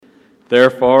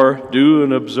Therefore, do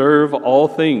and observe all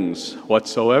things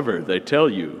whatsoever they tell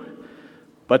you,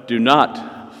 but do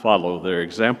not follow their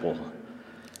example.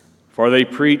 For they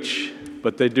preach,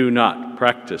 but they do not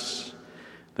practice.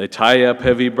 They tie up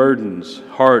heavy burdens,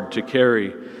 hard to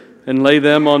carry, and lay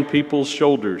them on people's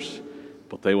shoulders,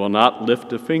 but they will not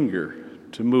lift a finger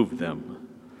to move them.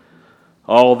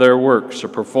 All their works are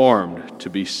performed to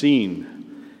be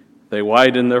seen. They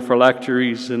widen their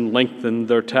phylacteries and lengthen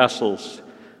their tassels.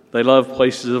 They love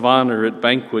places of honor at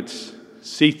banquets,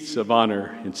 seats of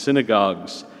honor in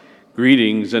synagogues,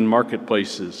 greetings in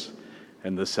marketplaces,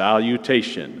 and the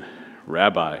salutation,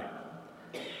 Rabbi.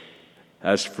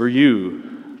 As for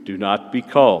you, do not be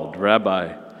called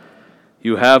Rabbi.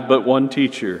 You have but one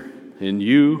teacher, and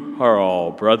you are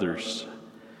all brothers.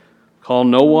 Call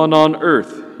no one on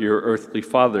earth your earthly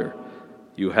father.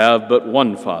 You have but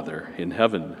one Father in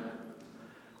heaven.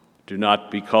 Do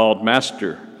not be called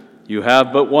master. You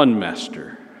have but one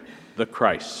Master, the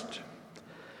Christ.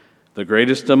 The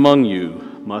greatest among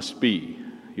you must be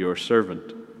your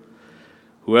servant.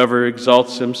 Whoever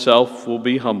exalts himself will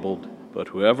be humbled, but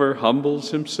whoever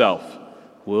humbles himself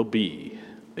will be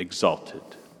exalted.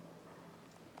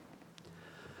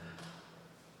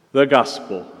 The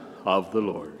Gospel of the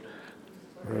Lord.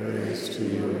 Praise to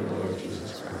you, Lord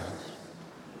Jesus Christ.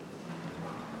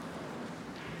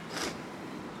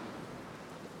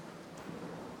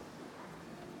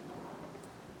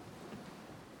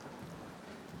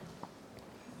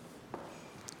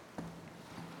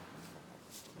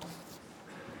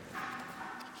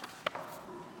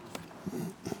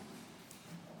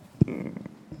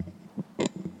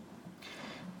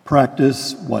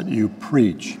 Practice what you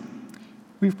preach.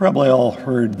 We've probably all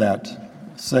heard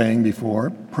that saying before,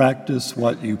 practice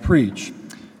what you preach.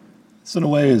 This in a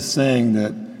way is saying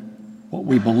that what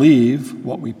we believe,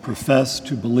 what we profess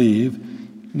to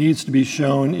believe, needs to be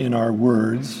shown in our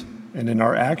words and in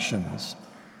our actions.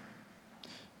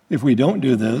 If we don't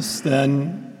do this,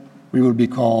 then we would be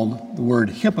called the word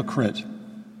hypocrite.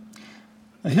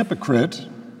 A hypocrite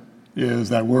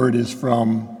that word is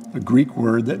from a Greek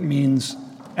word that means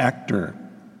actor,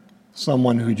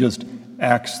 someone who just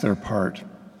acts their part.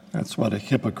 That's what a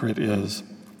hypocrite is.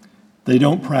 They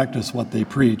don't practice what they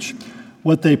preach.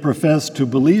 What they profess to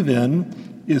believe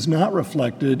in is not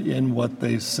reflected in what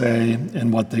they say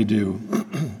and what they do.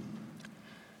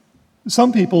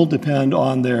 Some people depend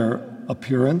on their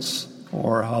appearance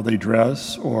or how they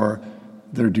dress or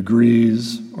their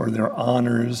degrees or their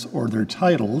honors or their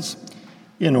titles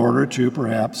in order to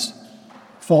perhaps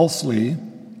falsely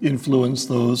influence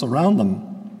those around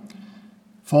them,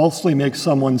 falsely make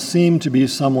someone seem to be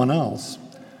someone else.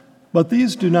 But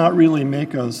these do not really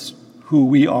make us who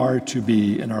we are to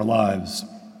be in our lives.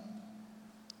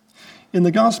 In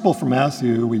the Gospel from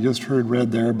Matthew, we just heard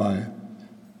read there by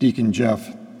Deacon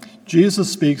Jeff,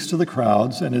 Jesus speaks to the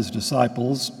crowds and his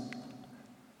disciples,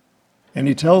 and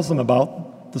he tells them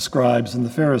about the scribes and the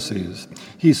Pharisees.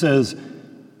 He says,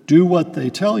 do what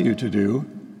they tell you to do,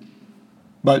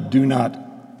 but do not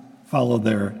follow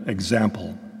their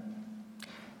example.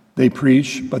 They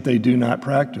preach, but they do not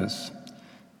practice.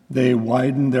 They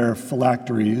widen their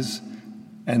phylacteries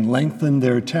and lengthen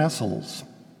their tassels.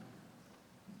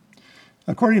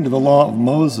 According to the law of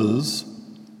Moses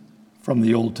from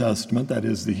the Old Testament, that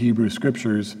is the Hebrew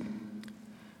Scriptures,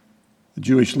 the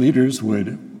Jewish leaders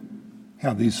would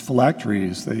have these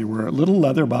phylacteries. They were little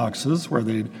leather boxes where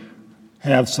they'd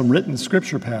have some written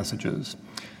scripture passages.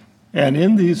 And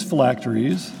in these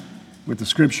phylacteries, with the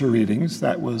scripture readings,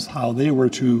 that was how they were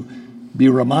to be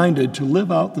reminded to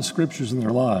live out the scriptures in their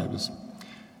lives.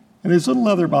 And these little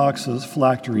leather boxes,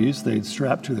 phylacteries, they'd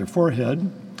strap to their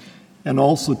forehead and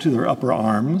also to their upper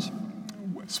arms,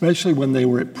 especially when they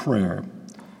were at prayer.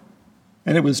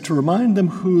 And it was to remind them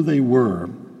who they were.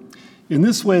 In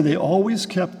this way, they always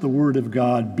kept the Word of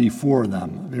God before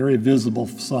them, a very visible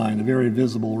sign, a very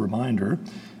visible reminder,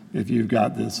 if you've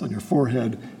got this on your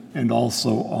forehead and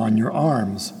also on your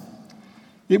arms.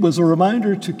 It was a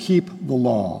reminder to keep the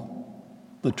law,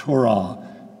 the Torah,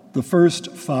 the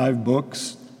first 5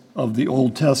 books of the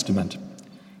Old Testament.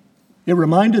 It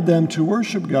reminded them to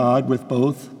worship God with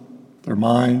both their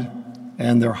mind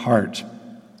and their heart,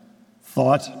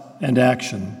 thought and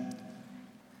action.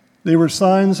 They were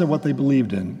signs of what they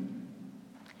believed in.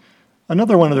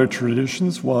 Another one of their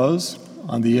traditions was,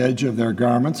 on the edge of their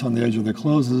garments, on the edge of their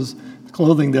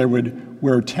clothing, they would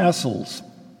wear tassels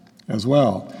as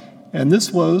well. And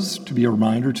this was to be a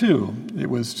reminder, too. It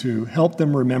was to help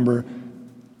them remember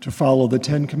to follow the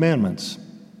 10 Commandments.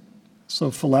 So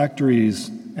phylacteries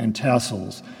and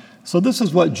tassels. So this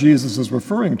is what Jesus is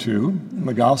referring to in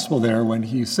the Gospel there when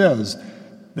he says,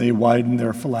 they widen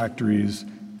their phylacteries,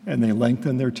 and they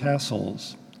lengthen their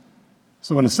tassels.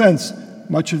 So in a sense,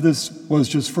 much of this was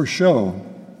just for show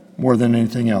more than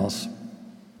anything else.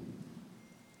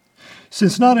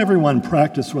 Since not everyone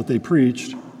practiced what they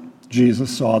preached,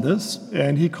 Jesus saw this,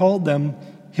 and he called them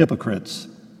hypocrites,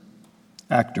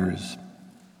 actors.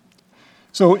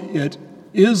 So it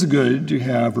is good to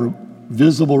have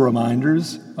visible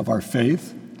reminders of our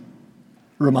faith,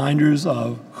 reminders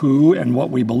of who and what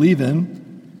we believe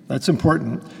in. That's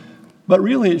important. But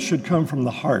really, it should come from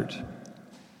the heart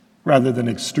rather than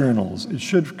externals. It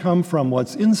should come from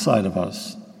what's inside of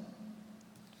us.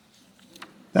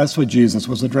 That's what Jesus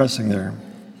was addressing there.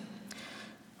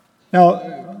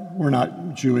 Now, we're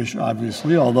not Jewish,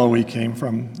 obviously, although we came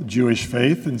from the Jewish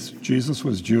faith and Jesus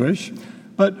was Jewish.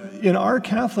 But in our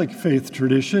Catholic faith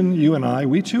tradition, you and I,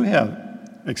 we too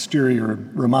have exterior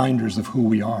reminders of who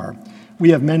we are. We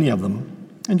have many of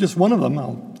them, and just one of them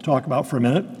I'll talk about for a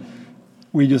minute.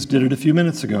 We just did it a few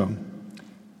minutes ago.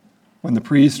 When the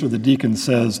priest or the deacon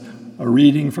says a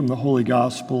reading from the Holy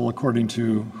Gospel according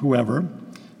to whoever,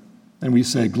 and we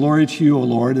say, "Glory to you, O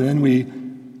Lord," and then we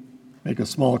make a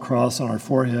small cross on our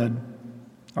forehead,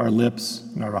 our lips,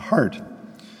 and our heart.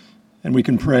 And we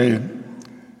can pray,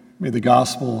 "May the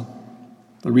gospel,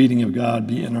 the reading of God,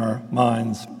 be in our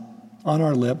minds, on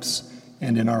our lips,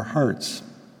 and in our hearts."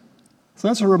 So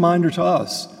that's a reminder to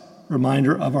us, a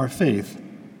reminder of our faith,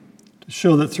 to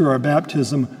show that through our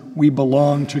baptism we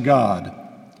belong to God.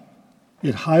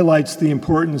 It highlights the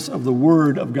importance of the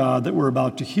Word of God that we're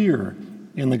about to hear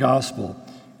in the gospel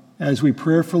as we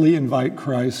prayerfully invite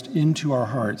Christ into our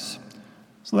hearts.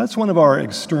 So that's one of our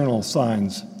external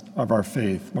signs of our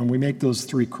faith, when we make those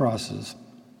three crosses.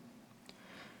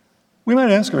 We might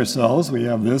ask ourselves, we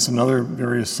have this and other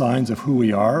various signs of who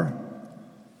we are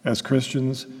as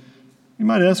Christians. We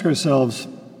might ask ourselves,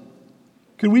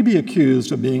 could we be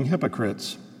accused of being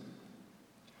hypocrites?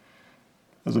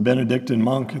 As a Benedictine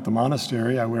monk at the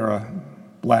monastery, I wear a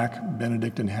black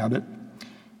Benedictine habit.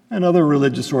 And other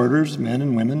religious orders, men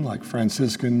and women, like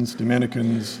Franciscans,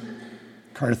 Dominicans,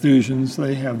 Carthusians,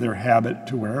 they have their habit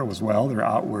to wear as well, their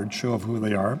outward show of who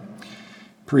they are.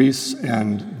 Priests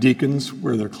and deacons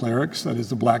wear their clerics, that is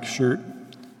the black shirt,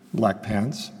 black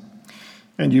pants.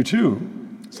 And you too.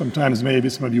 Sometimes maybe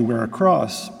some of you wear a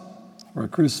cross or a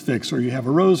crucifix, or you have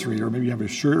a rosary, or maybe you have a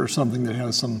shirt or something that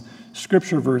has some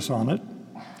scripture verse on it.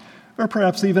 Or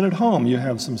perhaps even at home you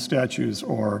have some statues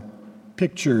or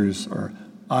pictures or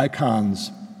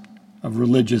icons of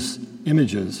religious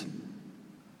images.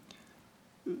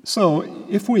 So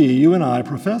if we, you and I,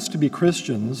 profess to be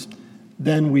Christians,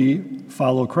 then we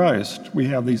follow Christ. We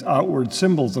have these outward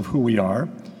symbols of who we are.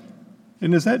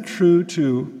 And is that true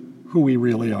to who we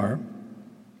really are?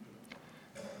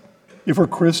 If we're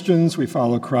Christians, we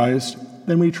follow Christ,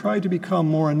 then we try to become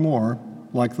more and more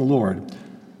like the Lord.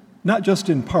 Not just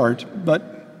in part,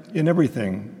 but in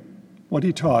everything. What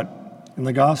he taught in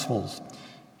the Gospels,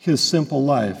 his simple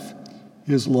life,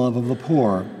 his love of the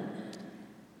poor,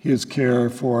 his care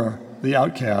for the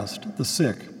outcast, the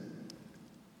sick.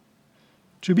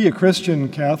 To be a Christian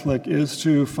Catholic is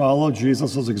to follow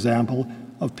Jesus' example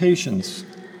of patience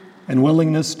and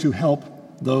willingness to help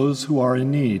those who are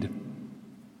in need.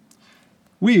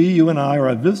 We, you and I, are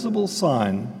a visible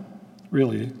sign,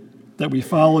 really, that we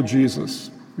follow Jesus.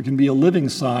 We can be a living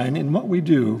sign in what we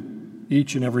do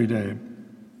each and every day.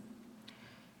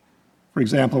 For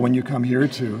example, when you come here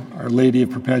to Our Lady of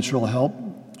Perpetual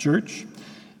Help Church,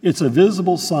 it's a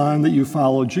visible sign that you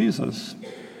follow Jesus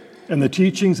and the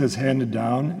teachings as handed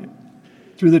down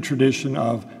through the tradition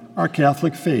of our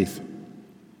Catholic faith.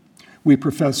 We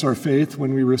profess our faith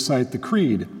when we recite the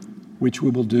Creed, which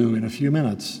we will do in a few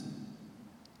minutes.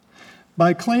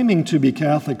 By claiming to be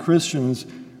Catholic Christians,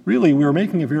 really we're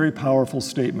making a very powerful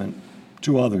statement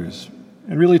to others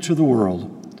and really to the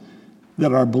world,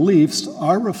 that our beliefs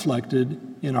are reflected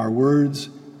in our words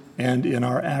and in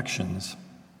our actions.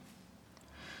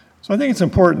 So I think it's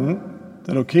important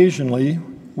that occasionally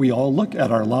we all look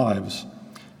at our lives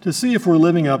to see if we're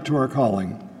living up to our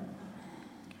calling.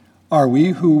 Are we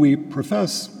who we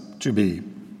profess to be?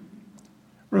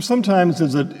 Or sometimes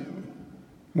is it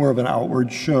more of an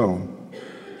outward show?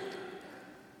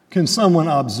 Can someone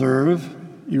observe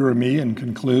you or me and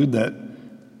conclude that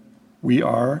we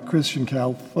are Christian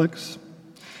Catholics?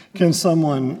 Can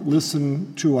someone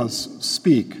listen to us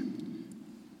speak,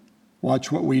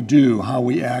 watch what we do, how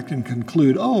we act, and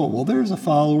conclude, oh, well, there's a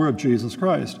follower of Jesus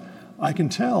Christ. I can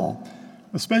tell,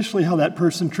 especially how that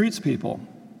person treats people,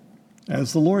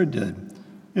 as the Lord did.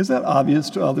 Is that obvious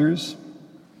to others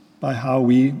by how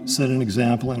we set an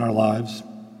example in our lives?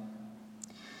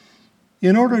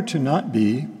 In order to not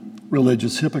be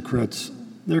religious hypocrites,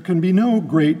 there can be no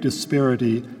great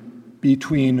disparity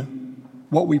between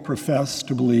what we profess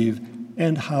to believe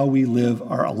and how we live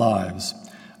our lives.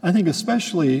 I think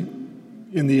especially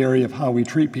in the area of how we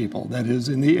treat people, that is,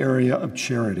 in the area of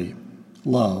charity,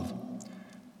 love.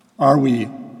 Are we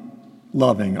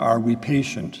loving? Are we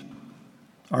patient?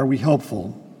 Are we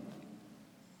helpful?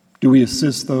 Do we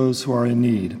assist those who are in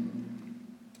need?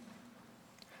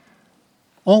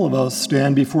 All of us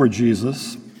stand before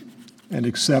Jesus and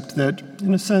accept that,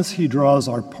 in a sense, he draws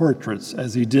our portraits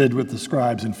as he did with the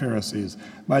scribes and Pharisees.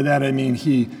 By that I mean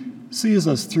he sees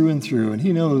us through and through, and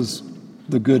he knows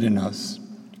the good in us,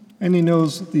 and he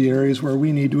knows the areas where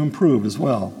we need to improve as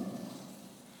well.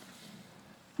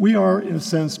 We are, in a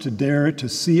sense, to dare to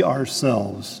see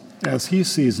ourselves as he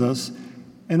sees us,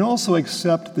 and also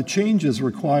accept the changes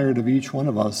required of each one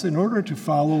of us in order to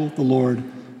follow the Lord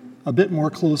a bit more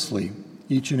closely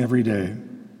each and every day.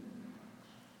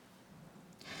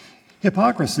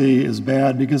 Hypocrisy is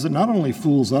bad because it not only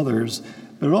fools others,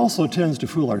 but it also tends to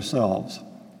fool ourselves.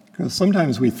 Because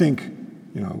sometimes we think,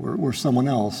 we're someone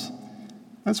else.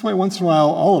 That's why once in a while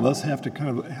all of us have to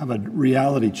kind of have a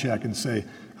reality check and say,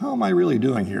 how am I really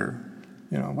doing here?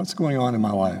 What's going on in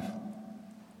my life?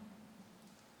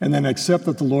 And then accept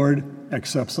that the Lord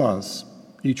accepts us,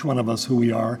 each one of us who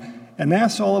we are, and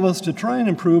asks all of us to try and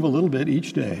improve a little bit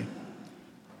each day.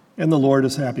 And the Lord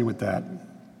is happy with that.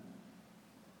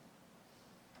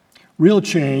 Real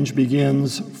change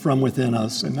begins from within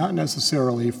us and not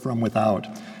necessarily from without.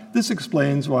 This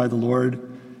explains why the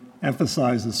Lord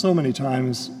emphasizes so many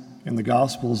times in the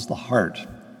Gospels the heart,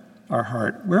 our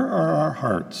heart. Where are our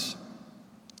hearts?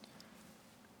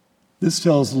 This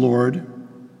tells the Lord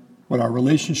what our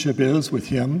relationship is with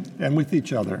him and with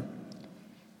each other.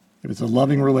 If it's a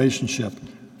loving relationship,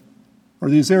 or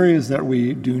these areas that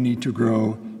we do need to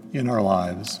grow in our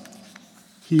lives,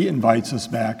 he invites us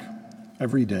back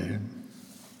every day.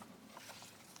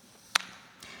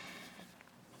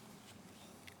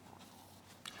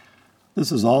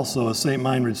 This is also a St.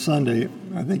 Meinrad Sunday.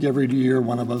 I think every year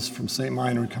one of us from St.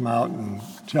 Meinrad come out and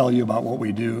tell you about what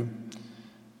we do.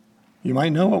 You might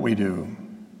know what we do,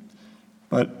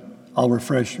 but I'll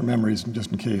refresh your memories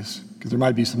just in case, because there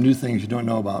might be some new things you don't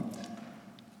know about.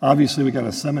 Obviously, we got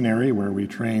a seminary where we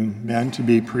train men to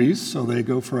be priests, so they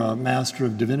go for a Master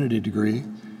of Divinity degree.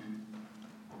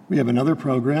 We have another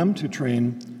program to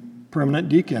train permanent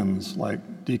deacons,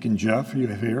 like Deacon Jeff, who you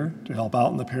have here, to help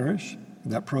out in the parish,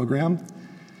 that program.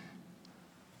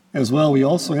 As well, we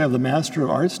also have the Master of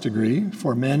Arts degree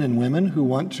for men and women who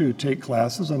want to take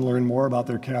classes and learn more about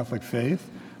their Catholic faith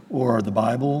or the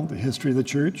Bible, the history of the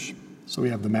church. So we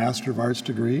have the Master of Arts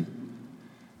degree.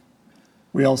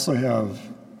 We also have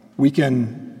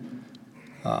weekend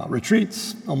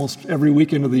retreats. Almost every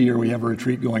weekend of the year we have a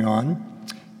retreat going on,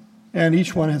 and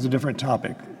each one has a different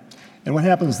topic. And what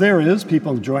happens there is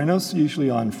people join us usually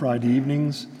on Friday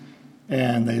evenings,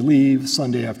 and they leave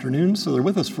Sunday afternoon, so they're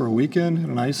with us for a weekend in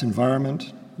a nice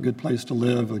environment, a good place to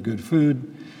live, with good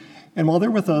food. And while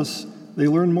they're with us, they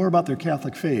learn more about their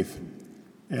Catholic faith,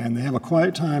 and they have a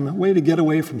quiet time, a way to get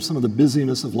away from some of the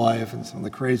busyness of life and some of the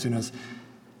craziness,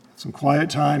 some quiet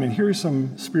time, and hear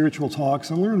some spiritual talks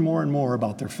and learn more and more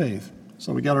about their faith.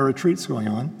 So we got our retreats going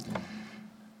on.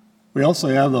 We also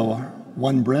have the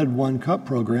One Bread, One Cup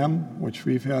program, which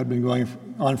we've been going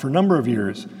on for a number of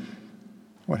years.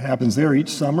 What happens there each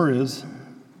summer is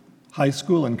high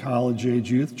school and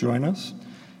college-age youth join us,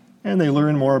 and they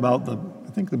learn more about the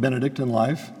Benedictine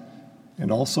life,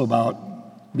 and also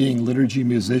about being liturgy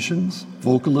musicians,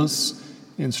 vocalists,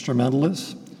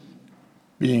 instrumentalists,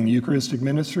 being Eucharistic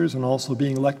ministers, and also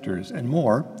being lectors, and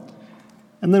more.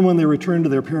 And then when they return to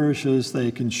their parishes,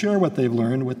 they can share what they've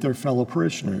learned with their fellow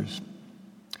parishioners.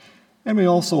 And we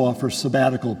also offer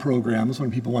sabbatical programs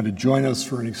when people want to join us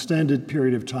for an extended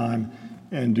period of time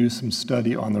and do some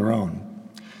study on their own.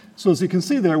 So as you can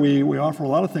see there, we offer a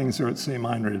lot of things here at St.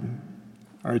 Meinrad,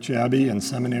 Archabbey and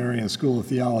Seminary and School of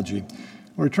Theology.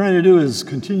 What we're trying to do is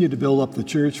continue to build up the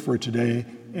church for today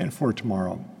and for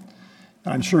tomorrow.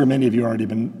 I'm sure many of you already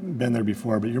been there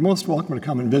before, but you're most welcome to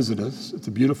come and visit us. It's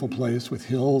a beautiful place with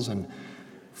hills and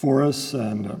forests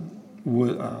and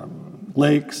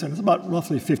lakes, and it's about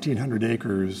roughly 1,500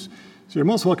 acres. So you're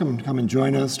most welcome to come and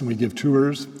join us, and we give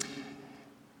tours.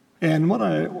 And what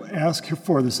I ask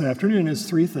for this afternoon is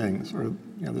three things, or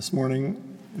this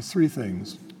morning is three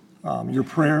things. Your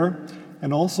prayer,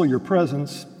 and also your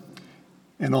presence,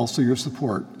 and also your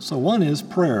support. So one is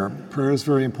prayer. Prayer is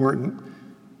very important.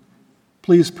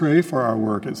 Please pray for our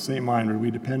work at St. Meinrad. We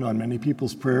depend on many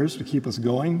people's prayers to keep us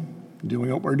going,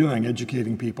 doing what we're doing,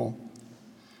 educating people.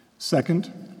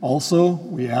 Second, also,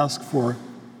 we ask for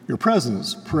your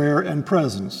presence, prayer and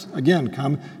presence. Again,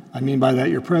 come. I mean by that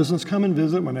your presence. Come and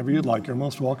visit whenever you'd like. You're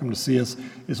most welcome to see us.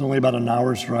 It's only about an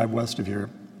hour's drive west of here.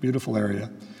 Beautiful area.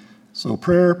 So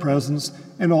prayer, presence,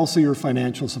 and also your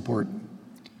financial support.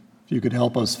 If you could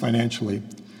help us financially.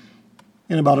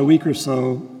 In about a week or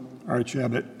so,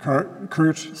 Archabbot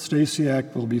Kurt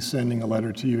Stasiak will be sending a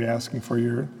letter to you asking for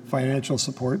your financial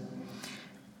support.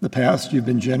 In the past, you've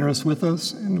been generous with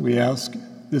us, and we ask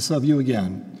this of you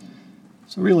again.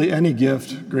 So really, any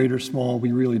gift, great or small,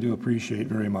 we really do appreciate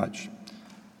very much.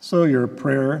 So your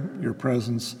prayer, your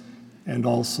presence, and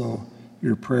also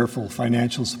your prayerful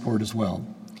financial support as well.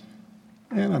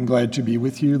 And I'm glad to be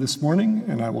with you this morning,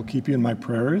 and I will keep you in my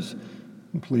prayers.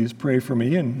 And please pray for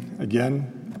me, and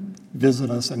again, visit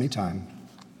us anytime.